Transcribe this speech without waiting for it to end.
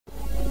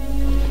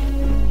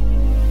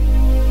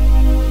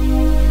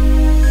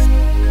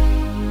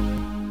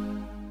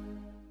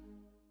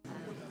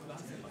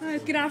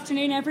Good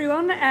afternoon,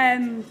 everyone.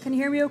 Can you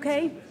hear me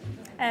okay?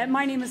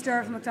 My name is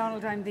Dearbhail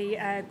McDonald. I'm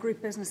the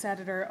Group Business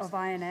Editor of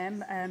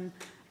I&M,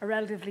 a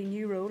relatively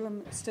new role.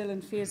 I'm still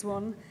in Phase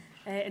 1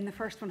 in the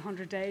first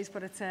 100 days,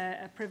 but it's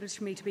a privilege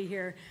for me to be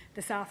here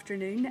this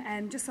afternoon.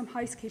 Just some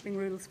housekeeping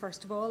rules,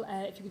 first of all.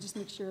 If you could just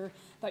make sure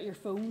that your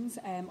phones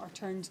are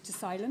turned to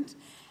silent.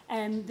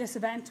 This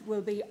event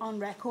will be on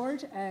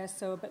record,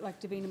 so a bit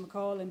like Davina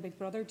McCall and Big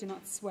Brother, do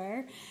not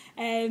swear.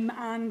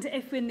 And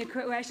if in the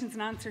questions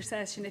and answer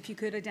session, if you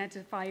could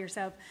identify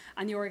yourself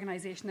and the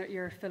organisation that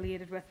you're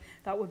affiliated with,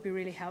 that would be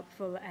really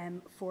helpful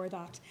for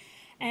that.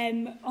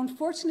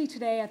 Unfortunately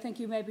today, I think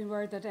you may have been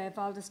aware that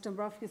Valdis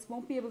Dombrovskis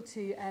won't be able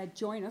to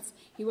join us.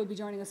 He will be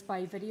joining us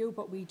by video,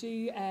 but we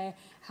do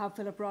have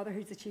Philip Rother,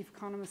 who's the Chief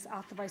Economist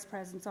at the Vice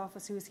President's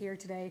office, who is here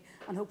today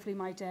and hopefully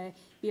might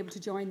be able to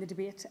join the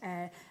debate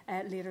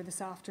later this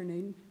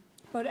afternoon.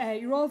 But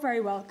you're all very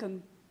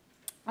welcome.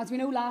 As we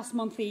know, last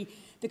month the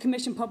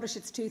Commission published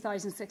its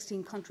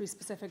 2016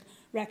 country-specific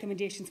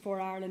recommendations for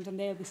Ireland, and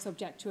they'll be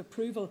subject to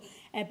approval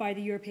by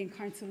the European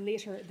Council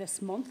later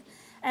this month.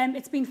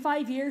 It's been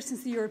 5 years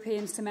since the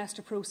European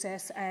semester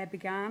process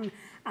began,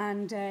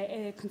 and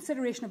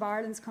consideration of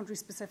Ireland's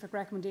country-specific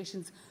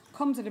recommendations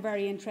comes at a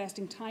very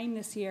interesting time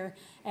this year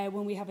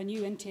when we have a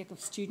new intake of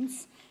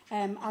students,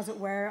 as it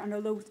were, and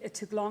although it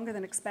took longer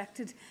than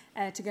expected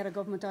to get a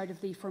government out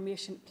of the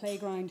formation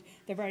playground,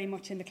 they're very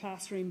much in the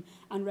classroom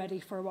and ready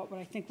for what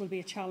I think will be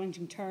a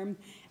challenging term.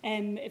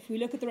 If we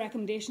look at the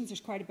recommendations,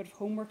 there's quite a bit of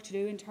homework to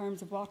do in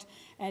terms of what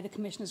the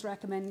Commission has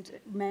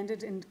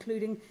recommended,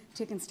 including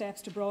taking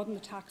steps to broaden the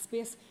tax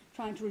base,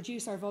 trying to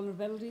reduce our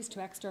vulnerabilities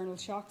to external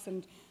shocks,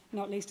 and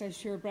not least, I'm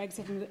sure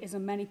Brexit is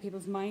on many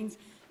people's minds,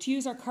 to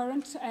use our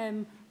current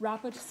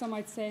rapid, some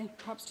might say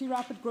perhaps too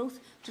rapid growth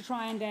to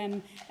try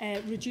and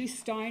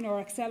reduce down or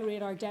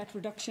accelerate our debt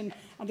reduction.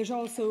 And there's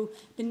also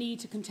the need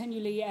to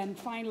continually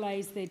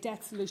finalise the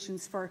debt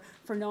solutions for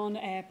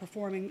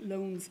non-performing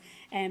loans.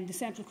 The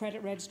Central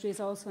Credit Registry is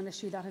also an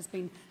issue that has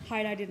been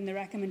highlighted in the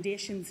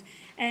recommendations.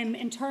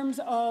 In terms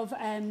of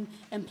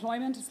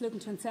employment, it's looking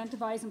to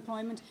incentivise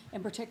employment,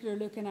 in particular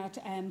looking at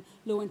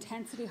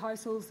low-intensity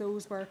households,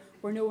 those where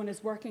no one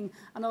is working,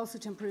 and also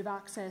to improve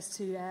access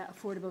to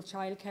affordable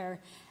childcare.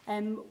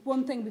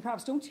 One thing we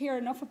perhaps don't hear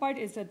enough about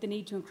is that the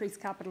need to increase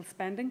capital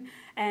spending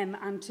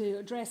and to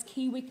address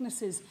key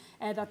weaknesses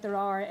that there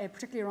are,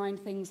 particularly around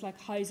things like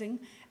housing,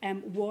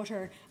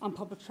 water and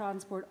public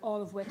transport,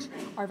 all of which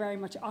are very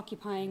much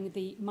occupying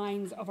the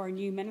minds of our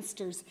new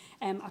ministers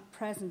at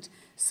present.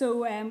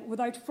 So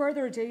without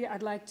further ado,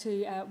 I'd like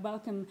to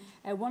welcome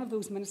one of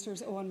those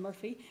ministers, Eoghan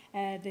Murphy,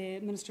 the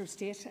Minister of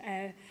State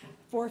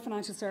for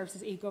Financial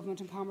Services,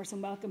 E-Government and Commerce,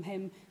 and welcome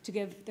him to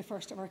give the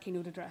first of our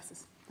keynote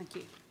addresses. Thank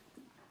you.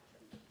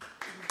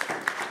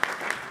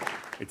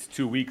 It's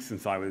 2 weeks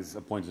since I was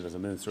appointed as a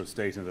Minister of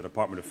State in the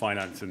Department of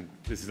Finance, and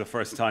this is the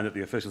first time that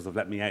the officials have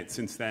let me out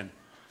since then.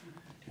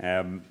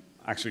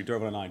 Actually,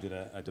 Dearbhail and I did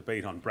a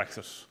debate on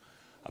Brexit,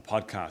 a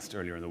podcast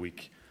earlier in the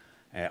week,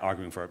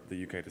 arguing for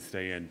the UK to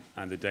stay in,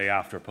 and the day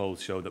after polls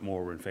showed that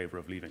more were in favour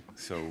of leaving.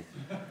 So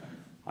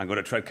I'm going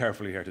to tread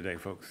carefully here today,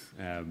 folks.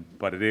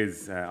 But it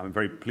is, I'm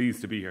very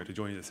pleased to be here to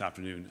join you this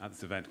afternoon at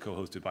this event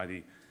co-hosted by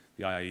the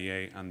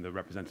IIEA and the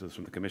representatives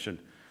from the Commission.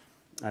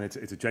 And it's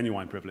a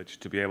genuine privilege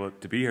to be able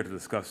to be here to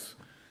discuss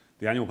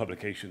the annual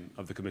publication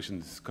of the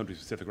Commission's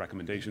country-specific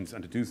recommendations,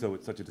 and to do so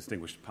with such a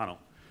distinguished panel.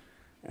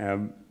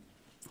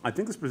 I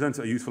think this presents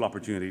a useful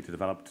opportunity to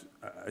develop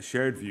a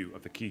shared view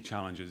of the key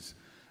challenges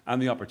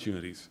and the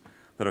opportunities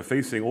that are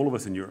facing all of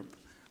us in Europe,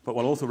 but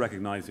while also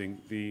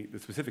recognising the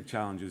specific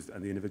challenges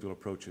and the individual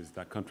approaches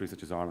that countries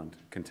such as Ireland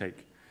can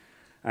take.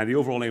 And the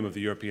overall aim of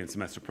the European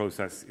semester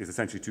process is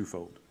essentially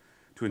twofold: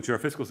 to ensure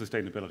fiscal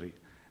sustainability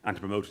and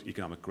to promote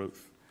economic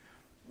growth.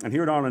 And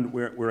here in Ireland,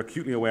 we're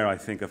acutely aware, I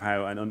think, of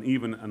how an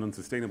uneven and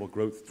unsustainable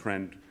growth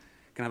trend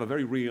can have a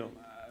very real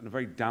and a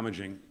very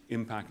damaging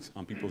impact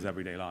on people's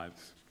everyday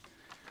lives.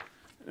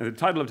 And the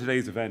title of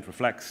today's event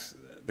reflects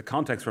the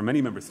context where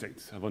many member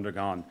states have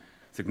undergone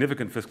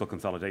significant fiscal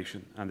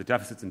consolidation, and the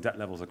deficits and debt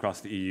levels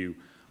across the EU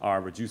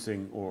are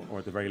reducing or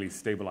at the very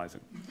least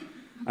stabilising.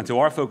 And so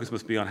our focus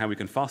must be on how we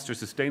can foster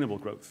sustainable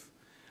growth,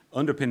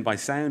 underpinned by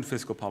sound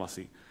fiscal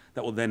policy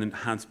that will then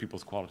enhance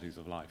people's qualities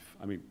of life.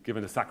 I mean,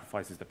 given the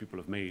sacrifices that people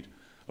have made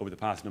over the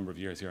past number of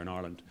years here in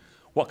Ireland,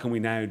 what can we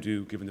now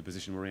do, given the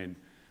position we're in,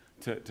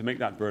 to make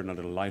that burden a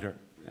little lighter,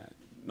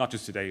 not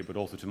just today, but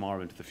also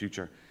tomorrow into the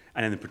future,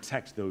 and then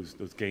protect those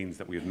gains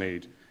that we have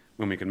made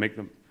when we can make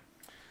them.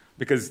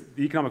 Because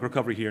the economic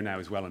recovery here now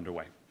is well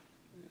underway.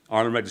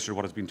 Ireland registered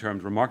what has been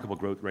termed remarkable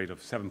growth rate of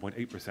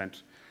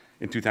 7.8%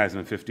 in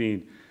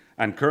 2015,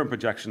 and current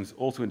projections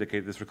also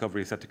indicate this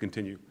recovery is set to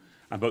continue.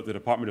 And both the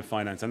Department of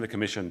Finance and the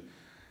Commission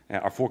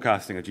are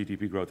forecasting a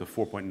GDP growth of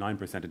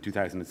 4.9% in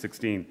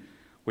 2016,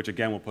 which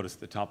again will put us at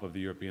the top of the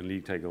European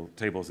League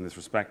tables in this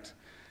respect.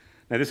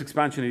 Now, this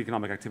expansion in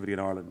economic activity in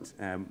Ireland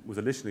was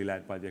initially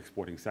led by the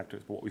exporting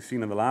sectors, but what we've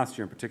seen in the last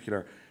year in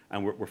particular,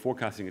 and we're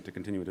forecasting it to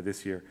continue into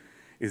this year,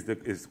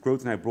 is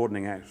growth now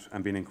broadening out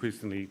and being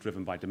increasingly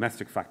driven by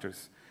domestic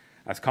factors.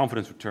 as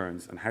confidence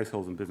returns and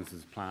households and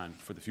businesses plan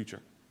for the future.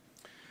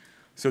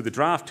 So the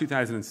draft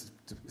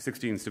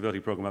 2016 Stability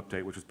Programme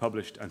update, which was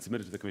published and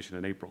submitted to the Commission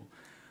in April,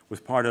 was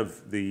part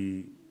of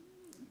the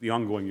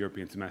ongoing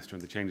European semester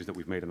and the changes that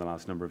we've made in the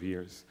last number of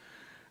years.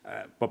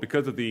 But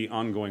because of the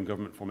ongoing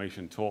government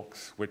formation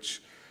talks,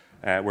 which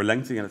were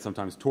lengthy and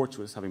sometimes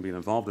tortuous, having been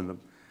involved in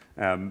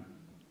them,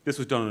 this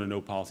was done on a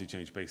no policy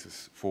change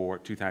basis for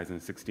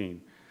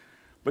 2016.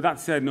 But that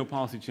said, no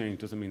policy change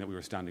doesn't mean that we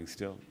were standing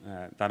still.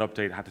 That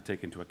update had to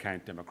take into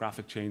account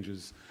demographic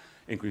changes,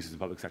 increases in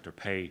public sector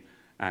pay,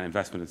 and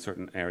investment in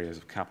certain areas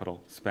of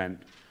capital spend.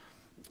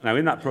 Now,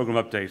 in that programme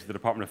update, the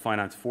Department of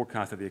Finance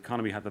forecast that the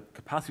economy had the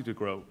capacity to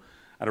grow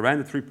at around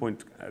the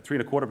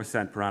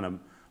 3.25% per annum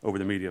over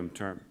the medium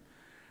term.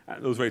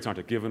 Those rates aren't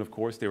a given, of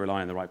course. They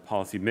rely on the right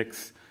policy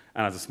mix.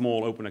 And as a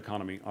small, open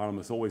economy, Ireland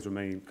must always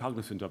remain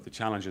cognizant of the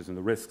challenges and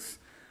the risks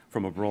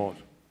from abroad.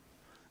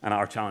 And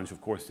our challenge, of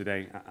course,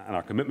 today, and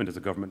our commitment as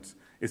a government,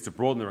 is to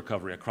broaden the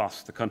recovery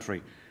across the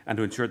country and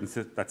to ensure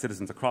that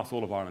citizens across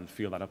all of Ireland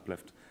feel that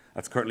uplift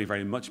that's currently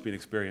very much being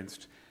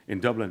experienced in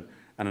Dublin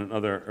and in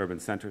other urban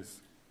centres.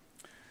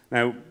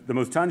 Now, the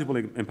most tangible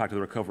impact of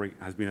the recovery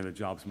has been in the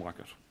jobs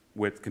market,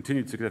 with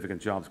continued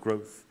significant jobs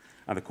growth.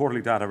 And the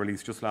quarterly data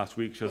released just last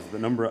week shows that the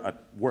number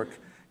at work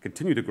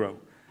continue to grow,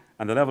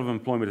 and the level of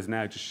employment is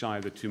now just shy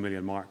of the 2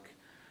 million mark.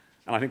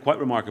 And I think quite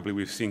remarkably,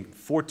 we've seen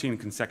 14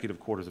 consecutive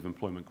quarters of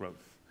employment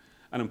growth.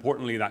 And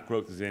importantly, that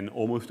growth is in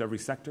almost every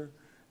sector,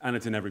 and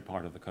it's in every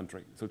part of the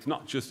country. So it's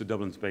not just a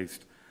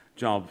Dublin-based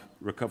job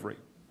recovery.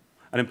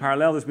 And in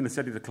parallel, there's been a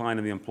steady decline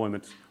in the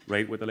employment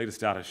rate, with the latest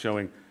data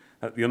showing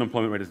that the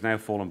unemployment rate has now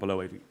fallen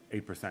below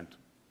 8%.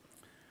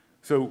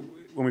 So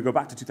when we go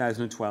back to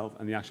 2012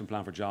 and the Action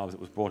Plan for Jobs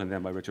that was brought in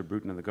then by Richard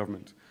Bruton and the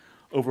government,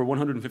 over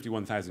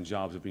 151,000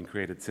 jobs have been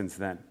created since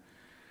then.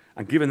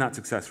 And given that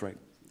success rate,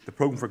 the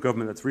programme for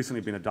government that's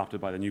recently been adopted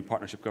by the new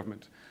partnership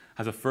government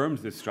has affirmed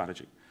this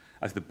strategy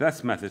as the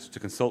best method to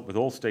consult with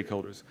all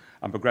stakeholders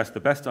and progress the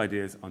best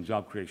ideas on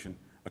job creation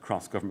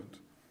across government.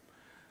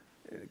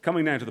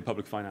 Coming now to the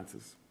public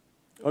finances.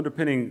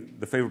 Underpinning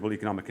the favourable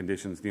economic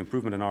conditions, the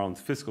improvement in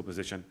Ireland's fiscal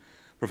position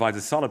provides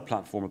a solid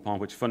platform upon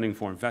which funding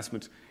for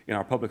investment in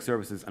our public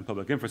services and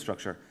public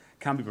infrastructure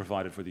can be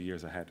provided for the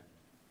years ahead.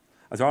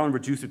 As Ireland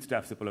reduced its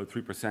deficit below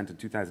 3% in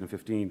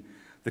 2015,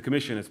 the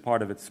Commission, as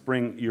part of its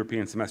spring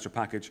European semester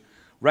package,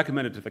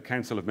 recommended to the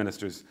Council of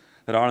Ministers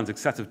that Ireland's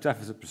excessive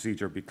deficit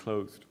procedure be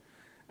closed.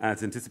 And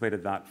it's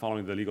anticipated that,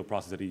 following the legal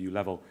process at EU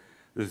level,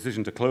 the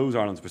decision to close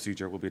Ireland's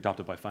procedure will be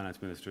adopted by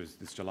finance ministers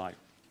this July.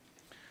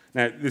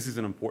 Now, this is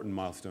an important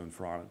milestone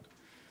for Ireland.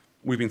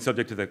 We've been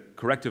subject to the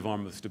corrective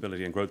arm of the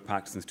Stability and Growth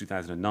Pact since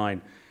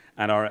 2009,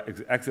 and our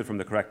exit from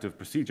the corrective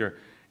procedure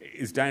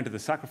is down to the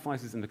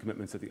sacrifices and the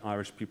commitments that the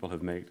Irish people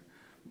have made.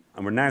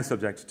 And we're now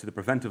subject to the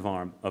preventive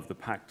arm of the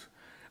Pact.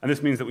 And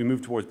this means that we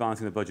move towards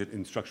balancing the budget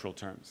in structural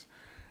terms.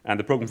 And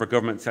the programme for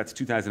government sets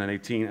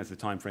 2018 as the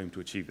time frame to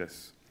achieve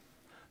this.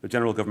 The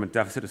general government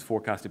deficit is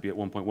forecast to be at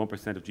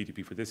 1.1% of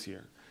GDP for this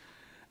year.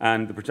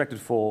 And the projected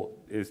fall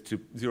is to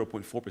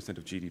 0.4%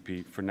 of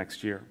GDP for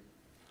next year.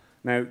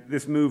 Now,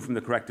 this move from the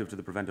corrective to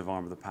the preventive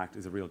arm of the Pact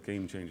is a real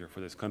game changer for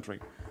this country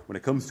when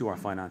it comes to our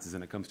finances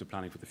and it comes to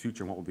planning for the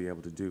future and what we'll be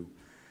able to do.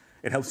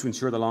 It helps to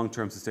ensure the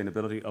long-term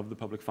sustainability of the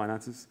public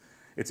finances.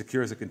 It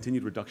secures a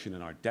continued reduction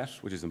in our debt,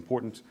 which is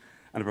important,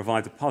 and it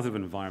provides a positive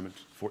environment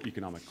for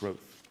economic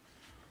growth.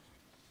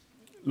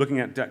 Looking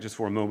at debt just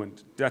for a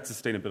moment, debt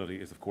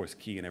sustainability is, of course,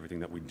 key in everything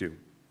that we do.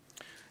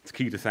 It's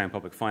key to sound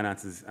public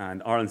finances,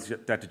 and Ireland's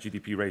debt to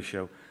GDP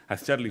ratio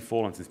has steadily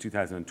fallen since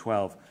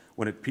 2012,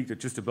 when it peaked at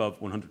just above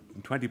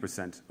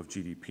 120% of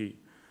GDP.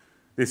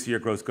 This year,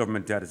 gross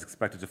government debt is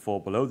expected to fall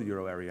below the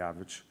euro area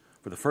average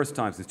for the first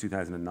time since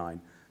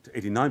 2009 to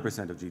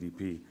 89% of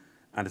GDP,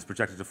 and is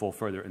projected to fall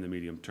further in the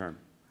medium term.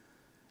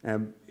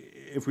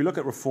 If we look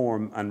at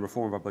reform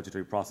of our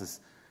budgetary process,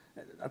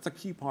 that's a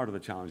key part of the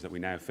challenge that we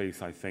now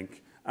face, I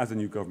think, as a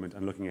new government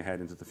and looking ahead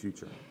into the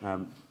future.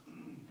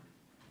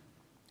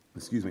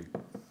 Excuse me.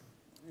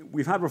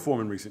 We've had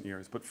reform in recent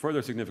years, but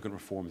further significant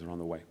reforms are on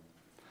the way.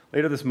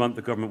 Later this month,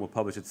 the government will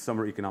publish its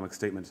summer economic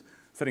statement,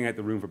 setting out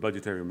the room for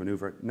budgetary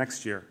manoeuvre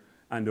next year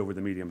and over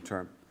the medium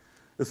term.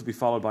 This will be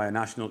followed by a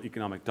national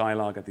economic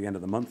dialogue at the end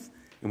of the month,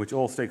 in which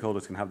all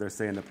stakeholders can have their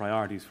say in the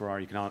priorities for our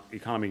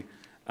economy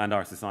and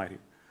our society.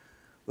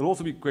 There will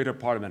also be greater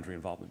parliamentary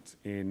involvement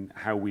in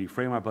how we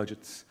frame our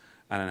budgets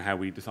and in how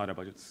we decide our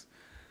budgets.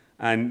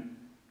 And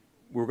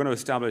we're going to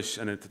establish,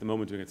 and at the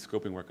moment doing its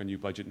scoping work, a new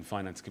budget and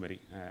finance committee,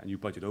 a new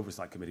budget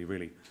oversight committee,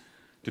 really,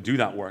 to do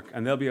that work.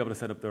 And they'll be able to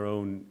set up their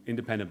own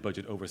independent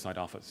budget oversight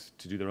office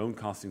to do their own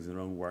costings and their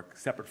own work,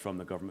 separate from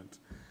the government.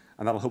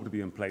 And that'll hope to be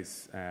in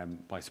place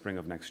by spring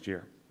of next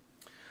year.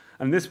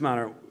 And in this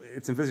manner,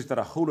 it's envisaged that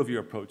a whole-of-year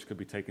approach could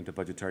be taken to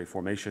budgetary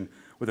formation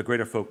with a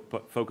greater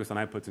focus on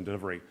outputs and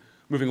delivery,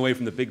 moving away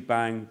from the big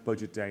bang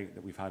budget day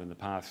that we've had in the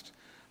past,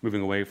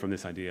 moving away from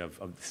this idea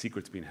of the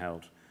secrets being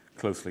held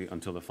closely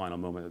until the final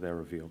moment that they're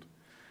revealed.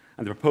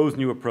 And the proposed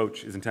new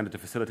approach is intended to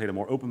facilitate a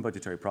more open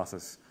budgetary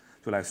process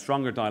to allow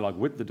stronger dialogue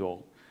with the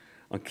Dáil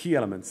on key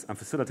elements and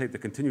facilitate the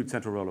continued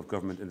central role of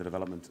government in the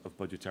development of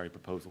budgetary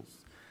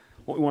proposals.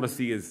 What we want to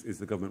see is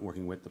the government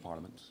working with the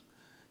Parliament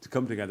to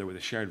come together with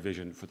a shared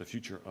vision for the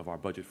future of our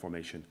budget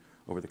formation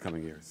over the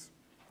coming years.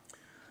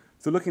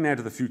 So looking now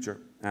to the future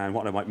and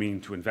what it might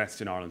mean to invest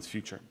in Ireland's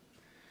future,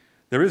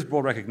 there is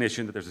broad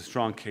recognition that there's a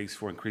strong case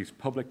for increased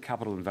public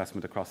capital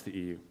investment across the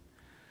EU.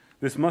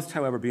 This must,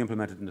 however, be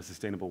implemented in a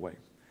sustainable way,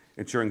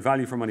 ensuring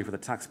value for money for the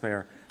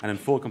taxpayer and in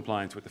full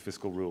compliance with the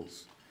fiscal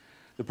rules.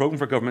 The programme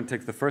for government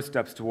takes the first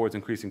steps towards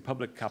increasing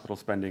public capital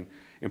spending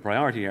in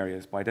priority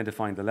areas by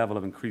identifying the level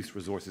of increased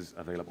resources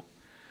available.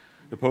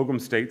 The programme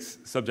states,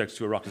 subject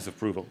to Oireachtas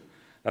approval,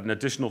 that an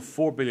additional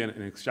 €4 billion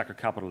in exchequer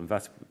capital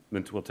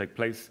investment will take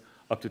place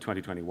up to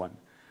 2021,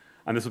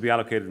 and this will be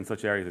allocated in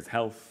such areas as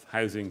health,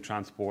 housing,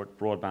 transport,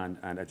 broadband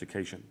and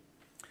education.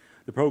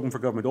 The programme for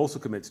government also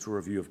commits to a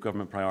review of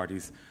government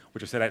priorities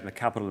which are set out in the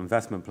Capital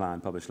Investment Plan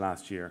published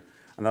last year,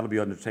 and that will be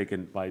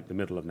undertaken by the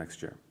middle of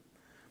next year.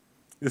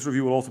 This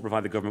review will also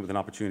provide the government with an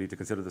opportunity to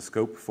consider the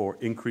scope for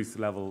increased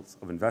levels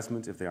of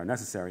investment if they are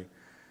necessary,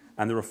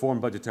 and the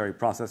reform budgetary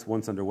process,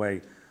 once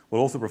underway, will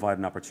also provide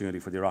an opportunity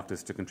for the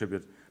Oireachtas to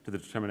contribute to the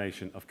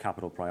determination of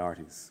capital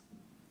priorities.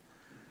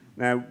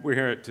 Now, we're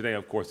here today,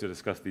 of course, to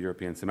discuss the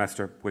European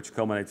semester, which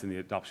culminates in the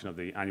adoption of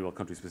the annual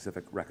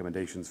country-specific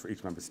recommendations for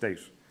each member state.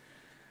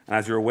 And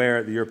as you're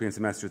aware, the European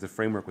semester is a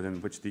framework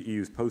within which the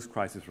EU's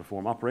post-crisis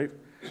reform operate,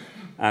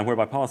 and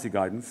whereby policy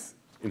guidance,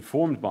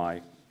 informed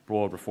by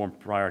broad reform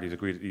priorities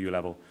agreed at EU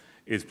level,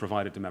 is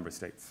provided to member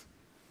states.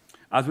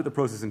 As with the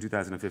process in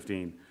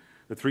 2015,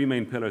 the three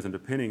main pillars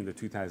underpinning the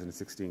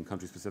 2016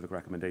 country-specific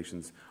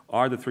recommendations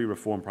are the three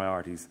reform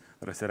priorities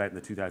that are set out in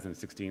the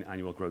 2016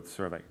 Annual Growth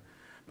Survey,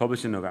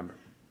 published in November.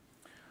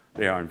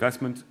 They are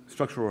investment,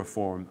 structural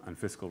reform and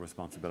fiscal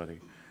responsibility.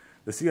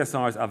 The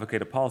CSRs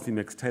advocate a policy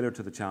mix tailored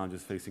to the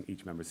challenges facing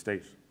each member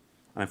state.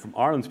 And from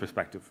Ireland's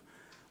perspective,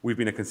 we've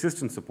been a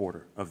consistent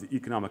supporter of the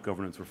economic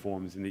governance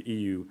reforms in the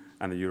EU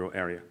and the euro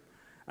area.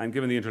 And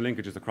given the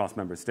interlinkages across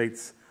member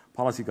states,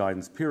 policy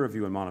guidance, peer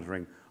review and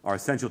monitoring are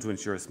essential to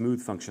ensure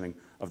smooth functioning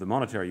of the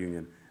monetary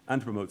union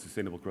and to promote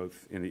sustainable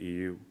growth in the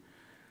EU.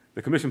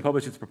 The Commission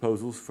published its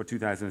proposals for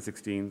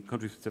 2016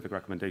 country-specific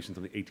recommendations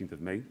on the 18th of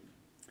May.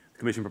 The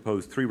Commission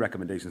proposed three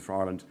recommendations for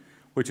Ireland,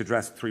 which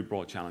address three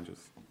broad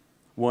challenges.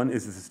 One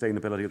is the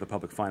sustainability of the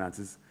public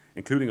finances,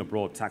 including a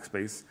broad tax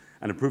base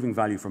and improving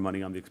value for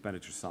money on the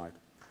expenditure side.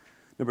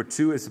 Number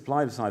two is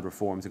supply-side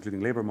reforms,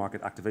 including labour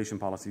market activation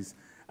policies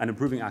and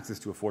improving access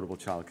to affordable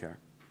childcare.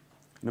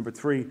 Number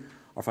three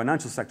are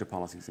financial sector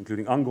policies,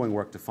 including ongoing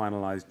work to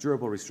finalise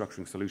durable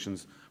restructuring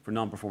solutions for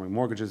non-performing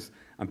mortgages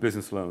and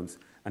business loans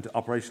and to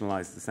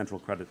operationalise the central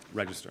credit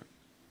register.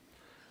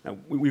 Now,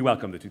 we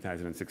welcome the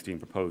 2016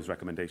 proposed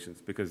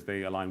recommendations because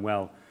they align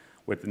well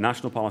with the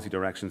national policy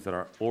directions that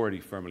are already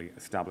firmly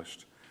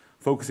established,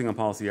 focusing on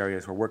policy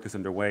areas where work is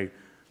underway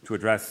to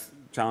address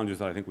challenges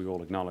that I think we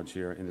all acknowledge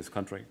here in this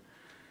country.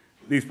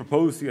 These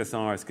proposed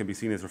CSRs can be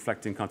seen as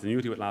reflecting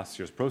continuity with last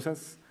year's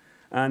process,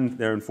 and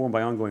they're informed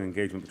by ongoing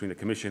engagement between the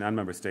Commission and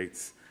Member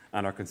States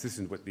and are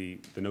consistent with the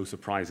no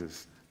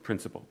surprises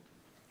principle.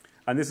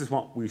 And this is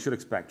what we should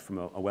expect from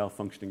a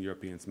well-functioning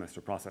European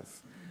semester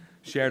process: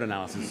 shared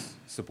analysis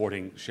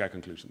supporting shared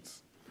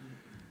conclusions.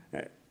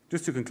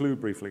 Just to conclude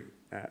briefly,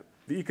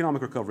 the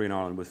economic recovery in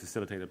Ireland was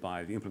facilitated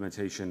by the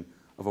implementation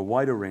of a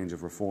wider range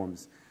of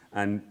reforms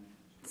and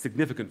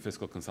significant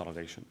fiscal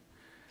consolidation.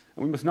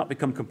 And we must not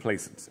become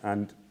complacent,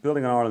 and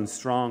building on Ireland's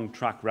strong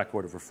track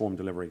record of reform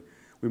delivery,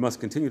 we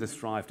must continue to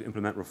strive to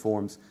implement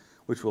reforms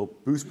which will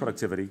boost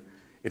productivity,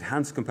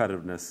 enhance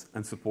competitiveness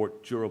and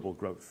support durable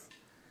growth.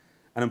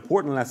 An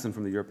important lesson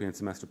from the European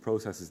semester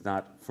process is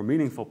that for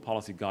meaningful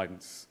policy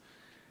guidance,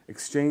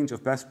 exchange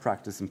of best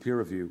practice and peer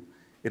review,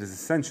 it is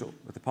essential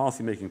that the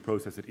policy-making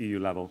process at EU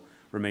level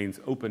remains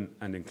open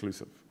and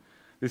inclusive.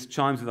 This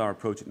chimes with our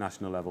approach at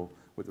national level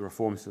with the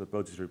reforms to the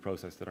budgetary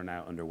process that are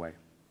now underway.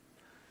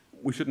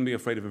 We shouldn't be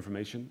afraid of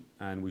information,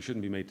 and we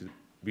shouldn't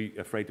be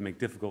afraid to make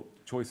difficult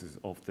choices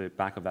off the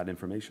back of that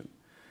information.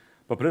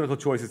 But political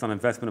choices on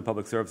investment in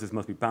public services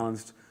must be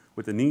balanced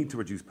with the need to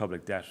reduce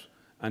public debt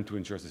and to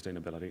ensure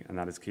sustainability, and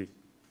that is key.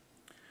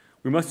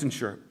 We must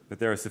ensure that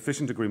there is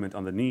sufficient agreement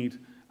on the need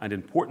and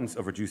importance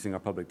of reducing our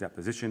public debt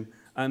position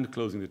and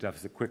closing the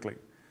deficit quickly.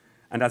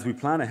 And as we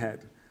plan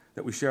ahead,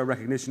 that we share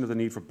recognition of the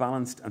need for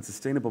balanced and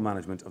sustainable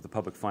management of the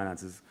public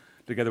finances,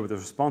 together with a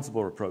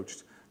responsible approach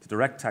to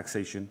direct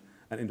taxation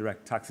and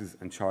indirect taxes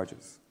and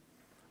charges.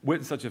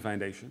 With such a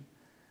foundation,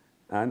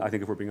 and I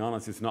think if we're being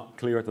honest, it's not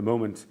clear at the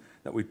moment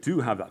that we do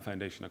have that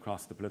foundation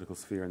across the political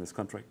sphere in this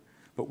country,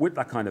 but with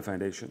that kind of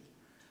foundation,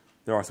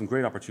 there are some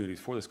great opportunities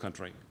for this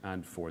country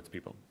and for its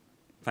people.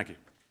 Thank you.